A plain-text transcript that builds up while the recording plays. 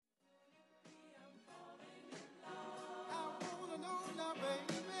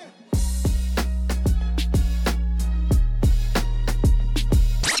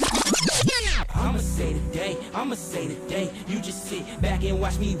say today, you just sit back and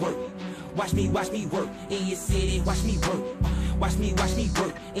watch me work. Watch me work in your city, watch me work. Watch me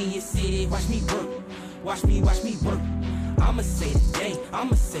work in your city, watch me work. Watch me work. I'ma say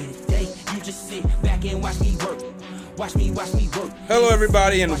today, you just sit back and watch me work. Watch me work. Hello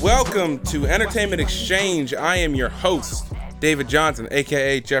everybody and welcome to Entertainment Exchange. I am your host, David Johnson,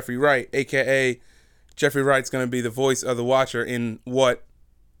 aka Jeffrey Wright, aka Jeffrey Wright's gonna be the voice of the Watcher in what ...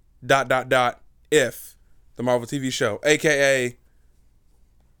 if the Marvel TV show, aka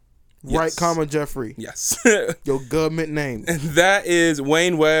Right, Jeffrey. Yes. Your government name. And that is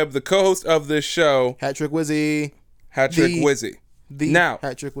Wayne Webb, the co-host of this show. Hat-Trick Wizzy. Hat-Trick Wizzy. Now,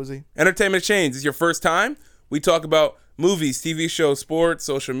 Hat-Trick Wizzy. Entertainment Exchange is your first time. We talk about movies, TV shows, sports,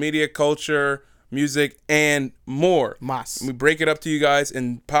 social media, culture, music, and more. Mas. We break it up to you guys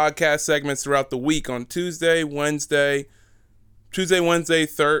in podcast segments throughout the week on Tuesday, Wednesday, Tuesday, Wednesday,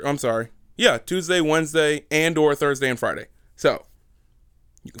 and or Thursday and Friday. So,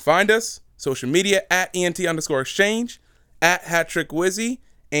 you can find us, social media, at ENT_exchange, at Hat-Trick Wizzy,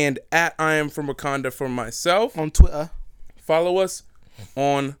 and at I am from Wakanda for myself. On Twitter. Follow us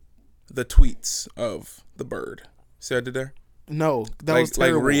on the tweets of the bird. See what I did there? No, that was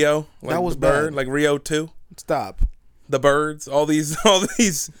terrible. Like Rio? Like that was the bird? bad. Like Rio 2? Stop. The birds? All these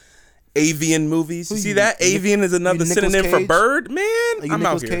avian movies. You see that? Avian is another synonym for bird? Man, Are you I'm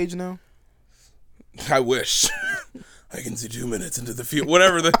Nicolas out here. Cage now? I wish. I can see 2 minutes into the future. We're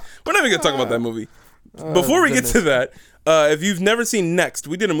never going to talk about that movie. Before we get to that, if you've never seen Next,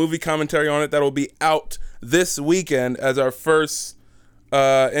 we did a movie commentary on it that will be out this weekend as our first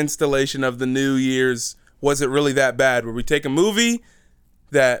installation of the New Year's Was It Really That Bad? Where we take a movie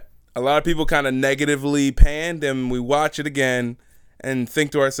that a lot of people kind of negatively panned and we watch it again and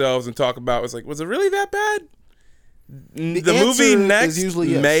think to ourselves and talk about, was it really that bad? The movie Next yes.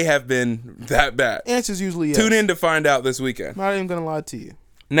 may have been that bad. Answer's usually yes. Tune in to find out this weekend. Not even gonna lie to you.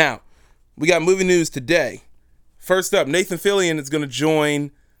 Now, we got movie news today. First up, Nathan Fillion is going to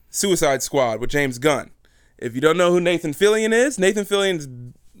join Suicide Squad with James Gunn. If you don't know who Nathan Fillion's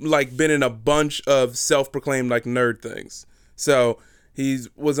been in a bunch of self-proclaimed nerd things. So he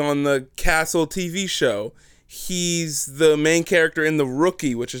was on the Castle TV show. He's the main character in The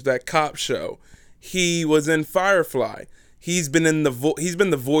Rookie, which is that cop show. He was in Firefly. He's been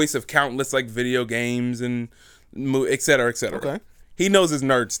the voice of countless video games and et cetera, et cetera. Okay. He knows his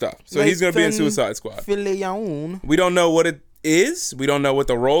nerd stuff. So he's going to be in Suicide Squad. Fillion. We don't know what it is. We don't know what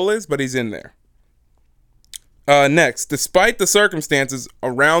the role is, but he's in there. Next, despite the circumstances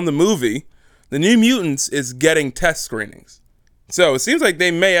around the movie, the New Mutants is getting test screenings. So it seems like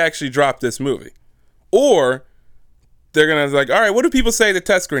they may actually drop this movie. Or they're going to all right, what do people say to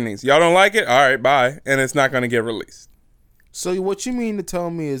test screenings? Y'all don't like it? All right, bye. And it's not going to get released. So what you mean to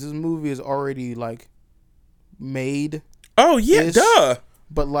tell me is this movie is already made? Oh, yeah, duh.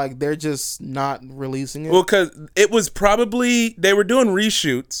 But they're just not releasing it? Well, because it was probably, they were doing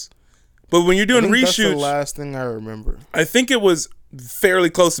reshoots. But when you're doing reshoots, that's the last thing I remember. I think it was fairly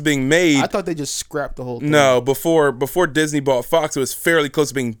close to being made. I thought they just scrapped the whole thing. No, before Disney bought Fox, it was fairly close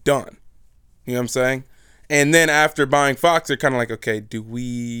to being done. You know what I'm saying? And then after buying Fox, they're kind of okay,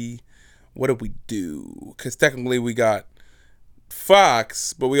 what do we do? Because technically we got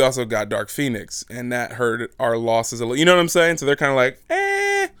Fox, but we also got Dark Phoenix, and that hurt our losses a little. You know what I'm saying? So they're kind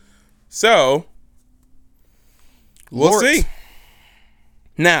of So, we'll see.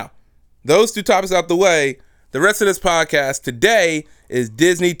 Now, those two topics out the way, the rest of this podcast today is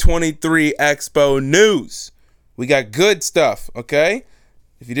Disney 23 Expo news. We got good stuff, okay?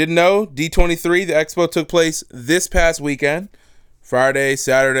 If you didn't know, D23, the expo took place this past weekend, Friday,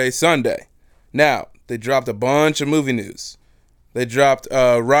 Saturday, Sunday. Now, they dropped a bunch of movie news. They dropped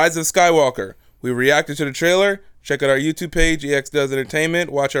Rise of Skywalker. We reacted to the trailer. Check out our YouTube page, EX Does Entertainment.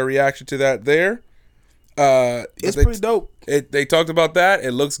 Watch our reaction to that there. It's pretty dope. They talked about that.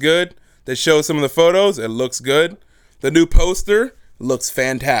 It looks good. They showed some of the photos. It looks good. The new poster looks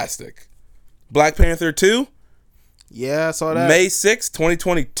fantastic. Black Panther 2. Yeah, I saw that. May 6,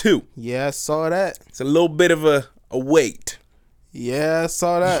 2022. Yeah, I saw that. It's a little bit of a wait. Yeah, I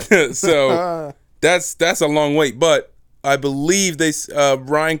saw that. So that's a long wait. But I believe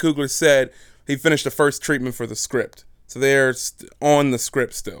Ryan Coogler said he finished the first treatment for the script. So they're on the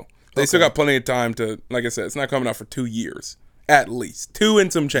script still. They still got plenty of time to, like I said, it's not coming out for 2 years. At least. 2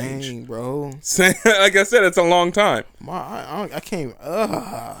 and some change. Dang, bro. Like I said, it's a long time. I can't.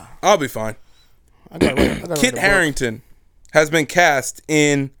 I'll be fine. I gotta Kit Harington has been cast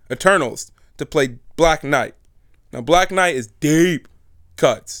in Eternals to play Black Knight. Now, Black Knight is deep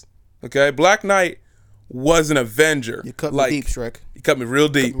cuts. Okay? Black Knight was an Avenger. You cut like, me deep, Shrek. You cut me real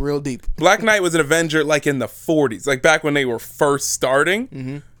deep. Real deep. Black Knight was an Avenger like in the 40s, like back when they were first starting.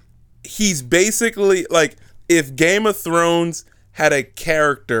 Mm-hmm. He's basically like if Game of Thrones had a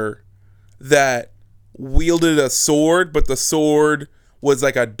character that wielded a sword, but the sword was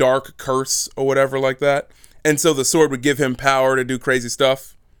like a dark curse or whatever like that. And so the sword would give him power to do crazy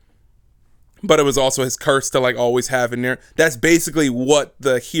stuff. But it was also his curse to like always have in there. That's basically what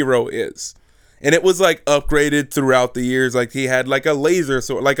the hero is. And it was like upgraded throughout the years. Like he had like a laser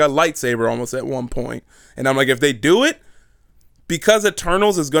sword, like a lightsaber almost at one point. And I'm like, if they do it, because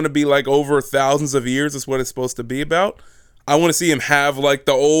Eternals is going to be like over thousands of years, is what it's supposed to be about. I want to see him have like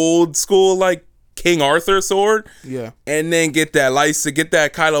the old school like King Arthur sword, Yeah. and then get that get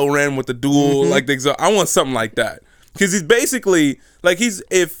that Kylo Ren with the dual like the. I want something like that because he's basically like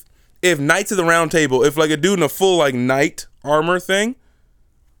if Knights of the Round Table, if like a dude in a full like knight armor thing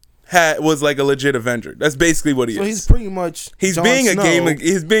was like a legit Avenger. That's basically what he is. So he's pretty much He's Jon being Snow,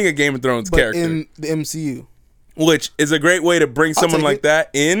 he's being a Game of Thrones but character in the MCU. which is a great way to bring someone take like it. that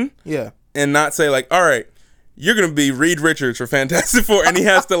in Yeah. and not say like, all right, you're going to be Reed Richards for Fantastic Four. And he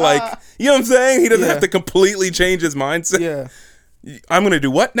has to like, you know what I'm saying? He doesn't Yeah. have to completely change his mindset. Yeah. I'm going to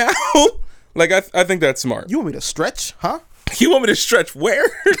do what now? Like, I think that's smart. You want me to stretch, huh? You want me to stretch where?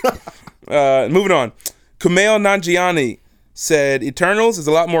 Moving on. Kumail Nanjiani said Eternals is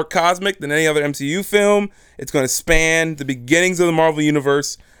a lot more cosmic than any other MCU film. It's going to span the beginnings of the Marvel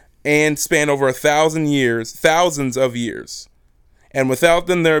Universe and span over 1,000 years, thousands of years. And without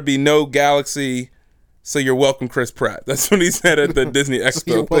them, there would be no galaxy. So you're welcome, Chris Pratt. That's what he said at the Disney Expo.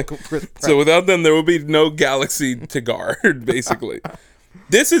 You're welcome, Chris Pratt. So without them, there would be no galaxy to guard, basically.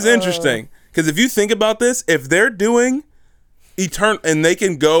 This is interesting because if you think about this, if they're doing and they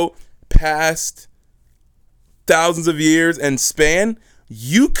can go past thousands of years and span,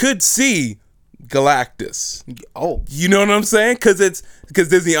 you could see Galactus. Oh. You know what I'm saying? Because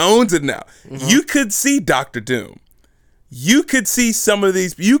Disney owns it now. You could see Doctor Doom. You could see some of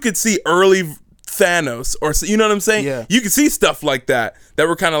these. You could see early Thanos, or you know what I'm saying? Yeah. You could see stuff like that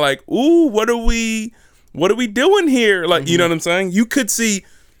were kind of like, ooh, what are we doing here? Like, you know what I'm saying? You could see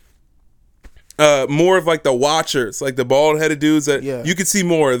more of like the Watchers, like the bald-headed dudes that you could see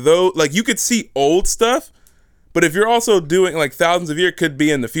more of those. Like you could see old stuff, but if you're also doing like thousands of years, could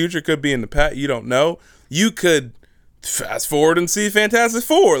be in the future, could be in the past, you don't know. You could fast forward and see Fantastic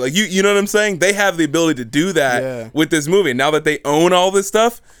Four. Like you know what I'm saying? They have the ability to do that with this movie. Now that they own all this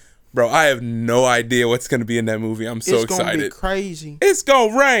stuff, bro, I have no idea what's going to be in that movie. I'm so excited. It's going to be crazy. It's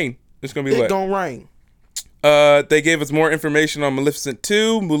going to rain. It's going to be lit. It's going to rain. They gave us more information on Maleficent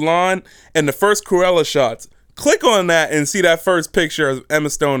 2, Mulan, and the first Cruella shots. Click on that and see that first picture of Emma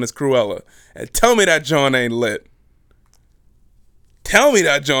Stone as Cruella. And tell me that John ain't lit. Tell me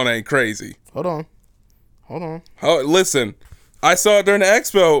that John ain't crazy. Hold on. Oh, listen, I saw it during the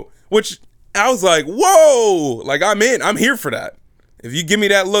expo, which I was like, whoa. Like, I'm in. I'm here for that. If you give me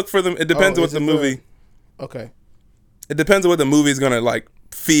that look for them, it depends on what the movie. Okay. It depends on what the movie is going to, like,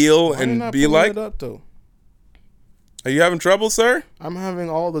 feel and be like. It up, though? Are you having trouble, sir? I'm having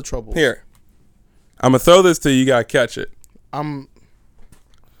all the trouble. Here. I'm going to throw this to you. You got to catch it.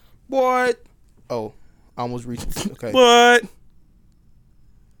 What? Oh, I almost reached it. Okay. What?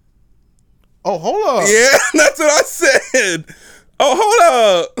 Oh, hold up. Yeah, that's what I said. Oh, hold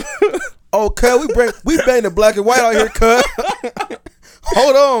up. Oh, cuz we bang the black and white out here, cuz.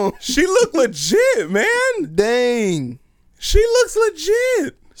 Hold on. She look legit, man. Dang. She looks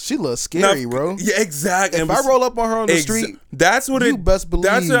legit. She looks scary, bro. Yeah, exactly. If I roll up on her on the street, that's what you best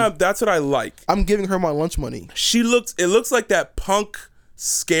believe. That's what I like. I'm giving her my lunch money. It looks like that punk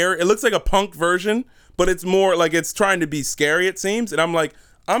scare. It looks like a punk version, but it's more like it's trying to be scary, it seems. And I'm like,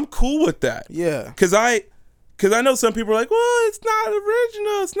 I'm cool with that. Yeah. Cause I know some people are like, well, it's not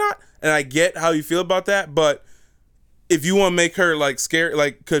original. It's not. And I get how you feel about that, but if you want to make her like scary,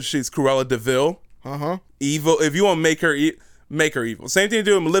 like, cause she's Cruella DeVille, evil. If you want to make her evil. Same thing to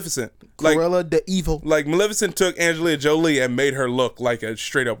do with Maleficent. Cruella the evil. Like Maleficent took Angelina Jolie and made her look like a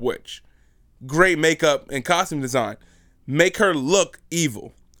straight up witch. Great makeup and costume design. Make her look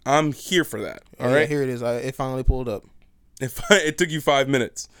evil. I'm here for that. All right. Here it is. It finally pulled up. It took you 5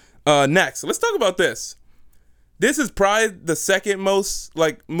 minutes. Next, let's talk about this. This is probably the second most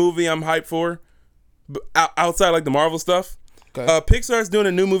like movie I'm hyped for, outside like the Marvel stuff. Okay. Pixar's doing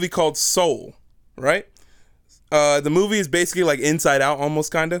a new movie called Soul, right? The movie is basically like Inside Out,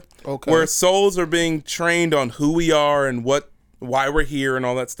 almost kind of. Okay. Where souls are being trained on who we are and why we're here and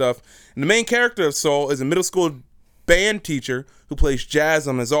all that stuff. And the main character of Soul is a middle school band teacher who plays jazz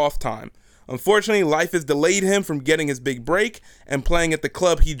on his off time. Unfortunately, life has delayed him from getting his big break and playing at the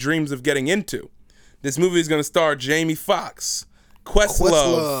club he dreams of getting into. This movie is going to star Jamie Foxx,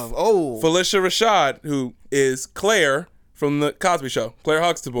 Questlove, Felicia Rashad, who is Claire from the Cosby Show, Claire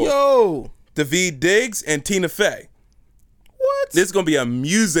Huxtable, Daveed Diggs, and Tina Fey. What? This is going to be a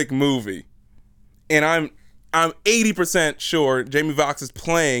music movie, and I'm 80% sure Jamie Foxx is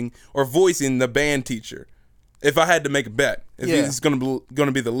playing or voicing the band teacher. If I had to make a bet, if he's going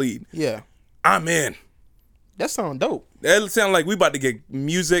to be the lead, I'm in. That sounds dope. That sounds like we about to get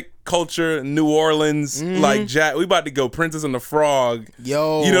music, culture, New Orleans, like jazz. We about to go Princess and the Frog.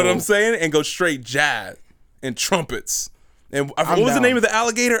 Yo. You know what I'm saying? And go straight jazz and trumpets. And what was the name of the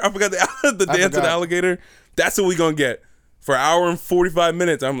alligator? I forgot the dance of the alligator. That's what we going to get. For an hour and 45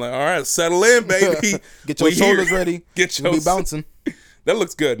 minutes, I'm like, all right, settle in, baby. Get your shoulders ready. We'll be bouncing. That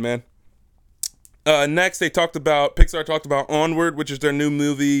looks good, man. Next, Pixar talked about Onward, which is their new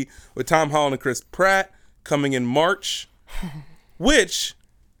movie with Tom Holland and Chris Pratt, coming in March, which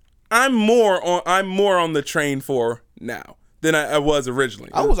I'm more on the train for now than I was originally.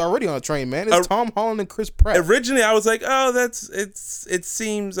 I was already on a train, man. It's Tom Holland and Chris Pratt. Originally, I was like, oh, it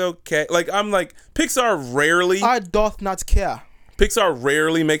seems okay. Like, I'm like, Pixar rarely. I doth not care. Pixar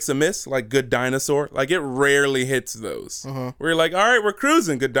rarely makes a miss, like Good Dinosaur. Like, it rarely hits those. We're like, all right, we're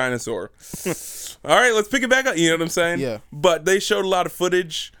cruising, Good Dinosaur. All right, let's pick it back up. You know what I'm saying? Yeah. But they showed a lot of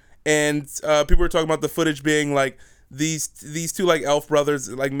footage, and people were talking about the footage being like these two like elf brothers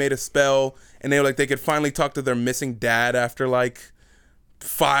like made a spell, and they were like they could finally talk to their missing dad after like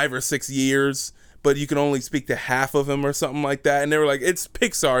 5 or 6 years, but you can only speak to half of him or something like that. And they were like, it's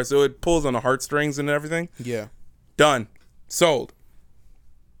Pixar, so it pulls on the heartstrings and everything. Yeah. Done. Sold.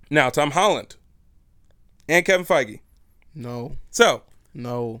 Now, Tom Holland and Kevin Feige. No. So.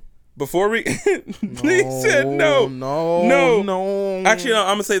 No. Before we... He said no. No. Actually, no, I'm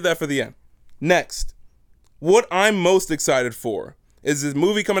going to save that for the end. Next. What I'm most excited for is this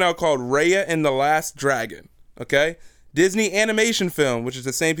movie coming out called Raya and the Last Dragon. Okay? Disney animation film, which is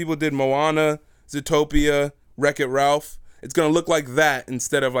the same people who did Moana, Zootopia, Wreck-It Ralph. It's gonna look like that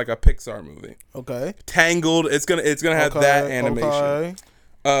instead of like a Pixar movie. Okay. Tangled. It's gonna have that animation. Okay.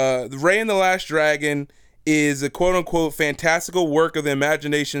 The Raya and the Last Dragon is a quote unquote fantastical work of the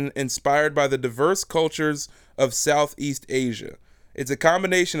imagination inspired by the diverse cultures of Southeast Asia. It's a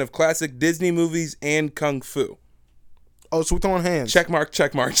combination of classic Disney movies and kung fu. Oh, so we're throwing hands. Check mark,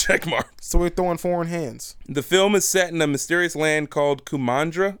 check mark, check mark. So we're throwing foreign hands. The film is set in a mysterious land called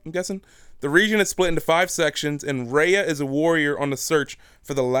Kumandra, I'm guessing. The region is split into 5 sections, and Raya is a warrior on the search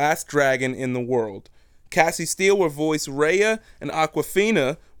for the last dragon in the world. Cassie Steele will voice Raya, and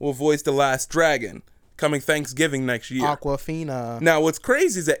Awkwafina will voice the last dragon, coming Thanksgiving next year. Awkwafina. Now, what's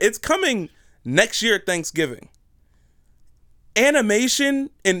crazy is that it's coming next year at Thanksgiving. Animation,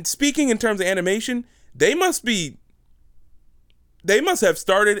 and speaking in terms of animation, they must have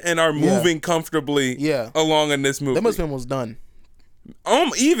started and are moving comfortably along in this movie. They must have been almost done.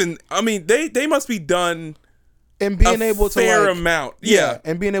 They must be done and being able to fair amount. Yeah.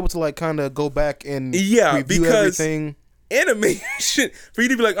 And being able to like kind of go back and review because everything. Animation for you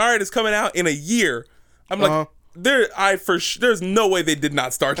to be like, all right, it's coming out in a year. I'm like, there's no way they did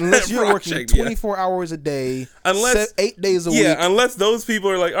not start unless that you're project working 24 hours a day, 8 days a week. Yeah, unless those people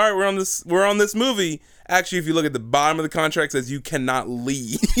are like, all right, we're on this movie. Actually, if you look at the bottom of the contract, it says you cannot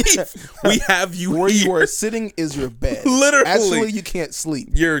leave. We have you where here. You are sitting is your bed. Literally. Actually, you can't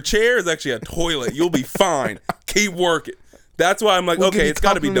sleep. Your chair is actually a toilet. You'll be fine. Keep working. That's why I'm like, okay, it's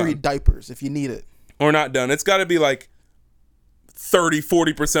got to be done. Diapers if you need it. Or not done. It's got to be like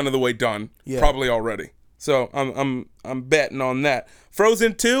 30-40% of the way done. Yeah. Probably already. So I'm betting on that.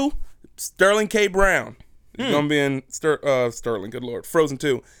 Frozen 2, Sterling K. Brown. He's going to be in Sterling, good Lord. Frozen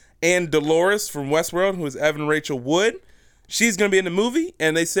 2. And Dolores from Westworld, who is Evan Rachel Wood. She's going to be in the movie.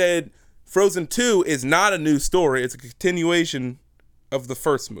 And they said Frozen 2 is not a new story. It's a continuation of the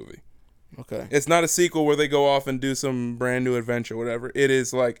first movie. Okay. It's not a sequel where they go off and do some brand new adventure or whatever. It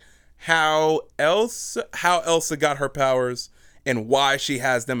is like how Elsa got her powers and why she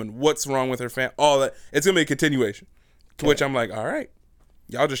has them and what's wrong with her family. All that. It's going to be a continuation. To which I'm like, all right.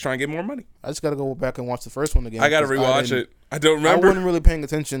 Y'all just trying to get more money. I just got to go back and watch the first one again. I got to rewatch it. I don't remember. I wasn't really paying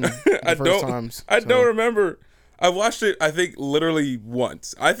attention the first times. I don't remember. I watched it, I think, literally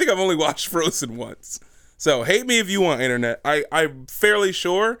once. I think I've only watched Frozen once. So hate me if you want, internet. I'm fairly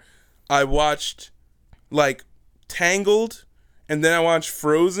sure I watched, like, Tangled, and then I watched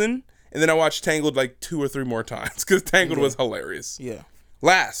Frozen, and then I watched Tangled, like, 2 or 3 more times, because Tangled was hilarious. Yeah.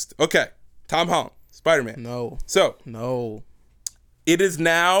 Last. Okay. Tom Holland. Spider-Man. No. So. No. It is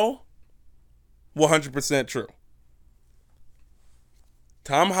now 100% true.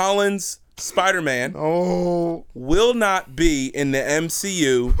 Tom Holland's Spider-Man Oh, will not be in the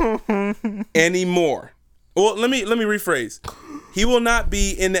MCU anymore. Well, let me rephrase. He will not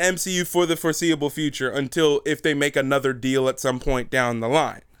be in the MCU for the foreseeable future until if they make another deal at some point down the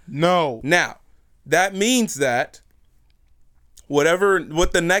line. no. Now, that means that what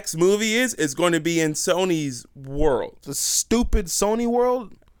the next movie is going to be in Sony's world. The stupid Sony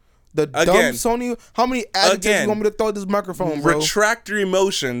world? The dumb Again. Sony? How many adjectives Again. you want me to throw at this microphone, bro? Retract your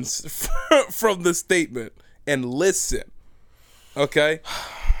emotions from the statement and listen. Okay?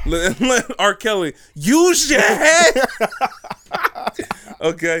 Let R. Kelly, use your head.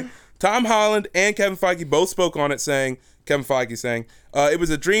 Okay. Tom Holland and Kevin Feige both spoke on it, Kevin Feige saying, it was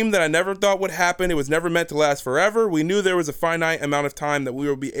a dream that I never thought would happen. It was never meant to last forever. We knew there was a finite amount of time that we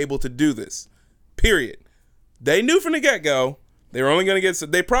would be able to do this. Period. They knew from the get-go they were only going to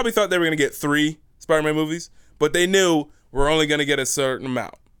get, they probably thought they were going to get 3 Spider-Man movies, but they knew we're only going to get a certain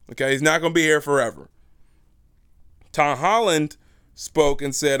amount. Okay. He's not going to be here forever. Tom Holland spoke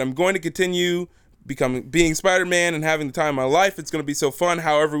and said, I'm going to continue being Spider-Man and having the time of my life. It's going to be so fun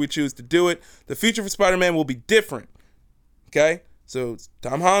however we choose to do it. The future for Spider-Man will be different. Okay? So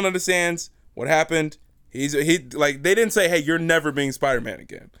Tom Holland understands what happened. He they didn't say, hey, you're never being Spider-Man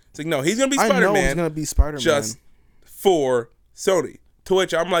again. It's like, no, he's going to be Spider-Man. I know he's going to be Spider-Man. Just for Sony. To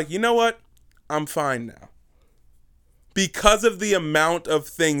which I'm like, you know what? I'm fine now. Because of the amount of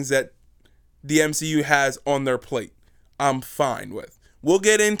things that the MCU has on their plate, I'm fine with. We'll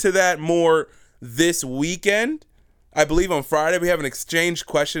get into that more this weekend. I believe on Friday we have an exchange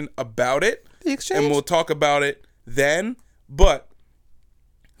question about it. The exchange? And we'll talk about it then. But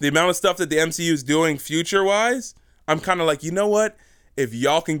the amount of stuff that the MCU is doing future-wise, I'm kind of like, you know what? If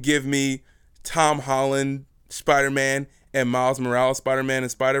y'all can give me Tom Holland Spider-Man and Miles Morales Spider-Man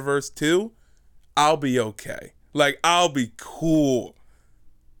and Spider-Verse 2, I'll be okay. Like, I'll be cool.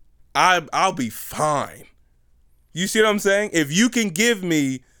 I'll be fine. You see what I'm saying? If you can give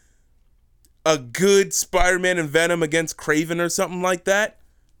me a good Spider-Man and Venom against Kraven or something like that,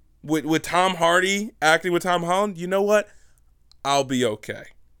 with Tom Hardy acting with Tom Holland, you know what? I'll be okay.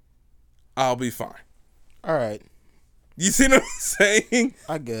 I'll be fine. All right. You see what I'm saying?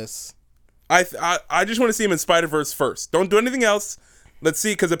 I guess. I just want to see him in Spider-Verse first. Don't do anything else. Let's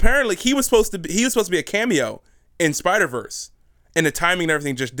see, because apparently he was supposed to be a cameo in Spider-Verse, and the timing and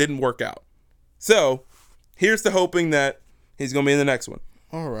everything just didn't work out. So here's to hoping that he's gonna be in the next one.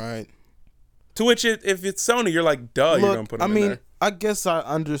 All right. To which, if it's Sony, you're like, duh, you're gonna put him in there. I guess I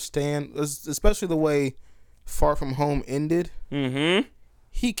understand, especially the way Far From Home ended. Mm-hmm.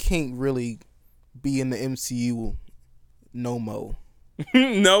 He can't really be in the MCU no mo.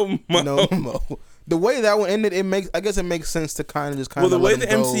 No mo. The way that one ended, I guess it makes sense to kind of just Well, the way the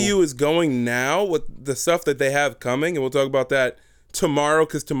MCU is going now with the stuff that they have coming, and we'll talk about that tomorrow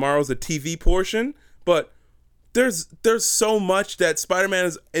because tomorrow's a TV portion. But there's so much that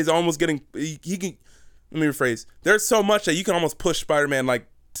Spider-Man is almost getting. He can. Let me rephrase. There's so much that you can almost push Spider-Man like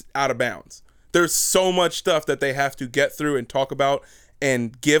out of bounds. There's so much stuff that they have to get through and talk about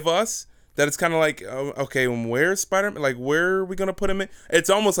and give us that it's kind of like, okay, where's Spider-Man? Like, where are we gonna put him in? It's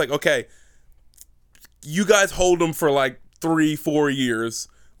almost like, okay, you guys hold him for like 3-4 years.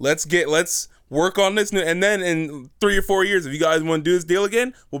 Let's work on this, and then in 3 or 4 years, if you guys want to do this deal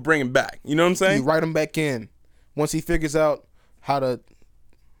again, we'll bring him back. You know what I'm saying? You write him back in once he figures out how to.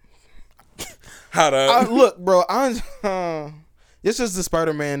 Look, bro. This is the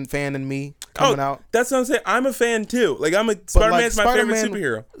Spider-Man fan in me coming out. That's what I'm saying. I'm a fan too. Like, Spider-Man's my favorite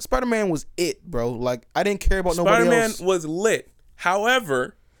superhero. Spider-Man was it, bro. Like, I didn't care about nobody else. Spider-Man was lit.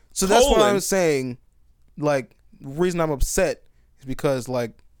 However, so that's what I'm saying. Like, the reason I'm upset is because,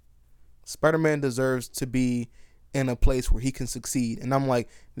 like, Spider-Man deserves to be in a place where he can succeed. And I'm like,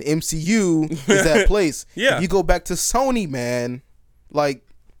 the MCU is that place. Yeah. If you go back to Sony, man, like,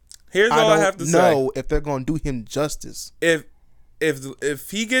 here's all I have to say. I don't know if they're going to do him justice. If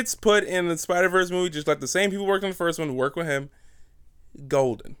he gets put in the Spider-Verse movie, just like the same people working on the first one work with him,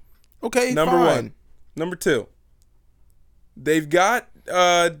 golden. Okay, Number fine. 1. Number 2. They've got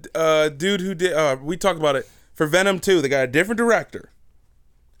dude who did we talked about it for Venom 2. They got a different director.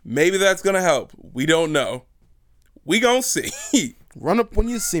 Maybe that's gonna help. We don't know. We gonna see. Run up when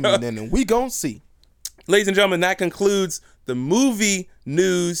you see me, then, and we gonna see. Ladies and gentlemen, that concludes the movie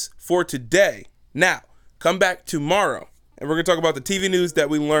news for today. Now, come back tomorrow, and we're gonna talk about the TV news that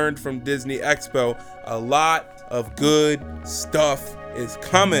we learned from Disney Expo. A lot of good stuff is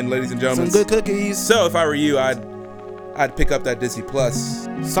coming, ladies and gentlemen. Some good cookies. So, if I were you, I'd pick up that Disney Plus.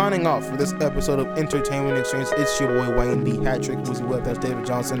 Signing off for this episode of Entertainment Exchange, it's your boy Wayne D. Hattrick, Wizzy Web, that's David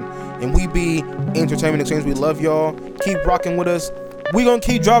Johnson, and we be Entertainment Exchange. We love y'all. Keep rocking with us. We gonna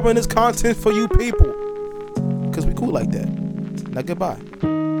keep dropping this content for you people, cause we cool like that. Now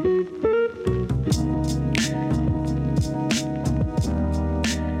goodbye.